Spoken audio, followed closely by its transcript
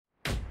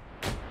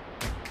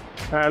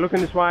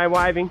Looking this way,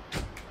 waving.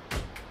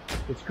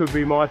 This could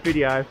be my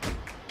video.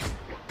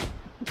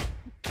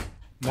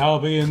 Now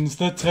begins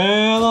the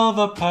tale of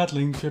a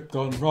paddling trip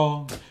gone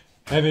wrong.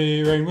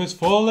 Heavy rain was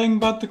falling,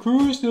 but the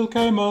crew still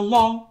came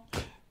along,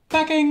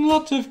 packing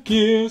lots of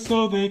gear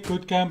so they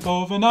could camp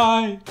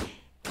overnight.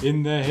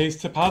 In their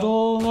haste to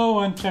paddle, no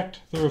one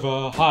checked the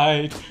river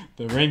height.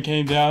 The rain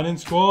came down in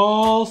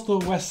squalls, the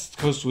west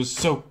coast was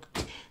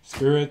soaked.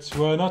 Spirits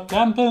were not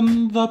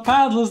dampened, the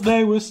paddlers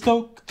they were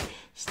stoked.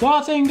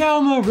 Starting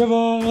down the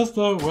river as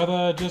the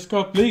weather just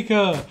got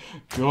bleaker,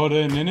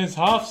 Jordan in his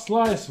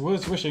half-slice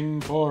was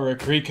wishing for a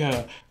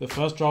creeker. The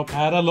first drop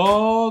had a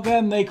log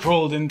and they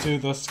crawled into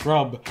the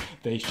scrub.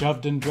 They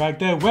shoved and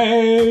dragged their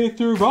way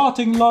through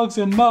rotting logs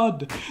and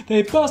mud.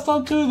 They burst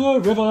onto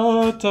the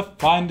river to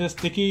find a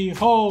sticky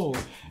hole.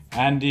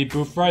 Andy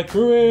boofed right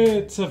through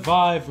it,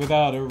 survived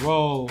without a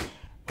roll.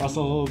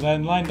 Russel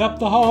then lined up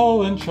the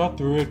hole and shot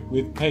through it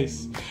with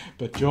pace.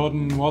 But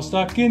Jordan was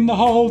stuck in the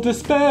hole,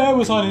 despair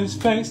was on his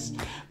face.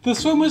 The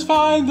swim was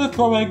fine, the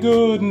throwback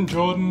good, and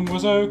Jordan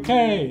was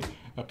okay.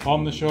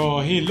 Upon the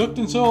shore he looked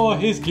and saw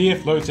his gear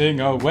floating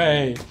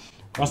away.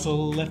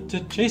 Russel left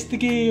to chase the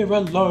gear, a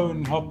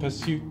lone hot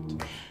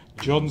pursuit.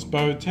 Jordan's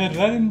boat had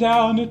led him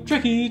down a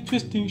tricky,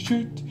 twisting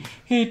chute.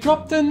 He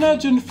dropped an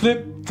edge and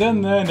flipped,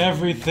 and then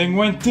everything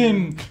went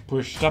dim.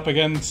 Pushed up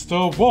against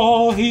a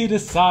wall, he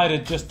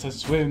decided just to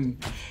swim.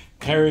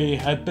 Ceri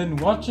had been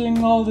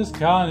watching all this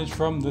carnage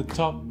from the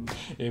top.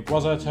 It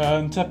was her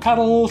turn to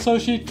paddle, so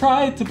she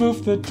tried to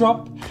boof the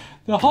drop.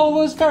 The hole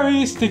was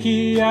very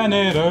sticky, and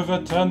it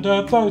overturned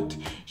her boat.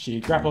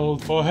 She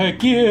grappled for her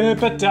gear,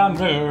 but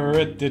downriver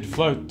it did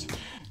float.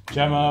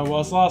 Gemma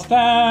was lost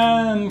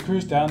and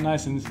cruised down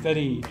nice and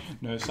steady.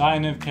 No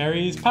sign of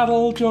Ceri's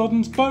paddle,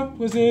 Jordan's boat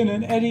was in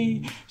an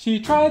eddy. She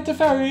tried to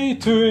ferry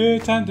to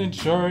it and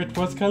ensure it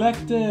was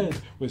collected,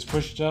 was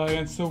pushed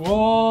against the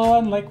wall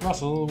and like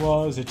Russel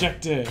was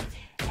ejected.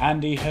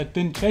 Andy had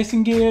been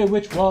chasing gear,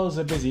 which was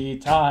a busy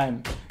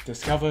time.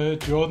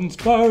 Discovered Jordan's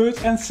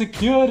boat and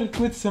secured it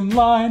with some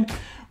line.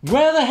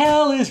 "Where the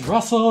hell is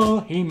Russel?"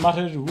 he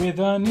muttered with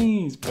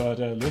unease, but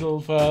a little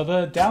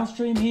further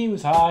downstream he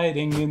was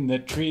hiding in the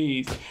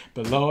trees.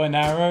 Below a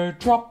narrow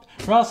drop,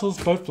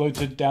 Russell's boat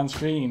floated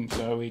downstream,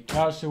 so he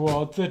charged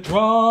towards the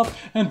drop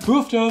and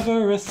boofed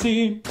over a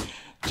seam.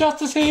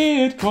 Just as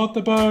he had caught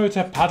the boat,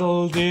 a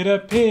paddle did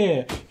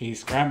appear. He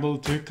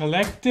scrambled to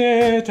collect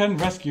it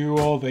and rescue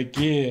all the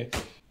gear.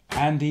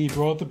 Andy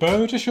brought the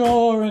boat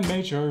ashore and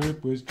made sure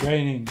it was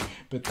draining.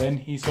 But then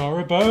he saw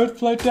a boat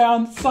float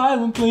down,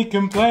 silently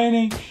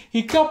complaining.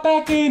 He got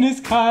back in his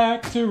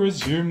kayak to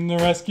resume the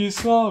rescue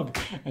slog,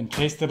 and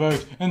chased the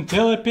boat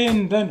until it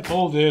pinned and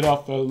hauled it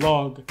off a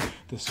log.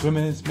 The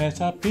swimmers met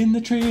up in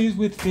the trees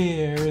with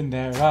fear in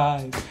their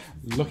eyes,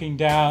 looking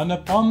down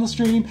upon the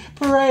stream,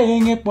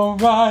 praying it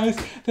won't rise.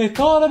 They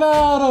thought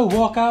about a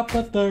walk out,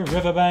 but the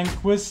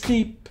riverbank was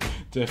steep.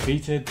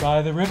 Defeated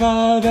by the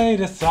river, they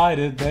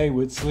decided they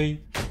would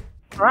sleep.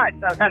 Right,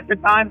 so we've had a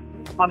good time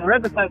on the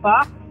river so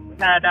far. We've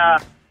had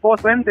 4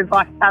 swims in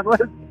 5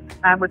 paddlers,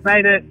 and we've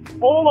made it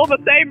all on the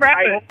same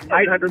rapid.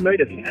 800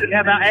 metres. Yeah,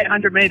 about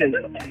 800 metres.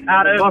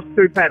 Out of lost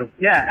 2 paddles.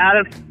 Yeah, out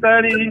of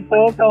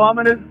 34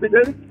 kilometres to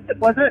do,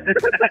 was it?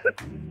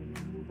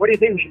 What do you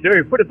think we should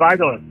do? Put a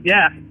boat on it.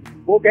 Yeah.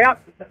 Walk out,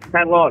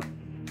 paddle on.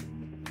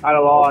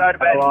 Paddle on,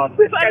 paddle on.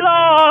 Paddle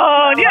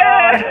on,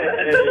 yeah!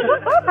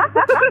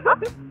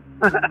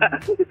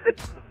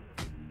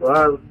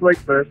 Well, sleep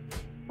first.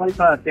 Sleep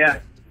first, yeah.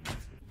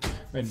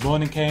 When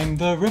morning came,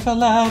 the river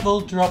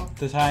level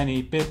dropped a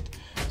tiny bit,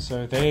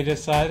 so they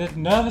decided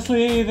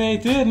nervously they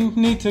didn't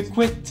need to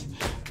quit.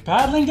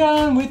 Paddling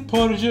down with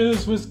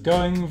portages was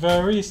going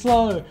very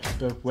slow,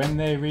 but when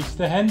they reached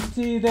the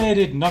Henty, they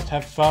did not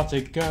have far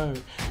to go.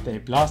 They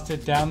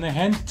blasted down the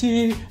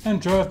Henty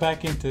and drove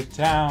back into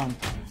town.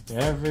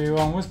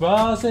 Everyone was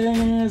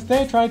buzzing as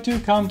they tried to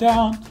calm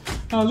down.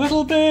 A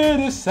little bit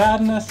of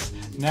sadness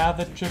now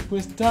the trip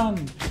was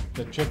done.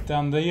 The trip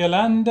down the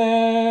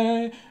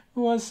Yolande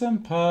was some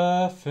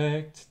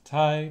perfect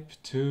type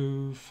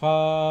 2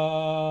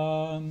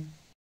 fun.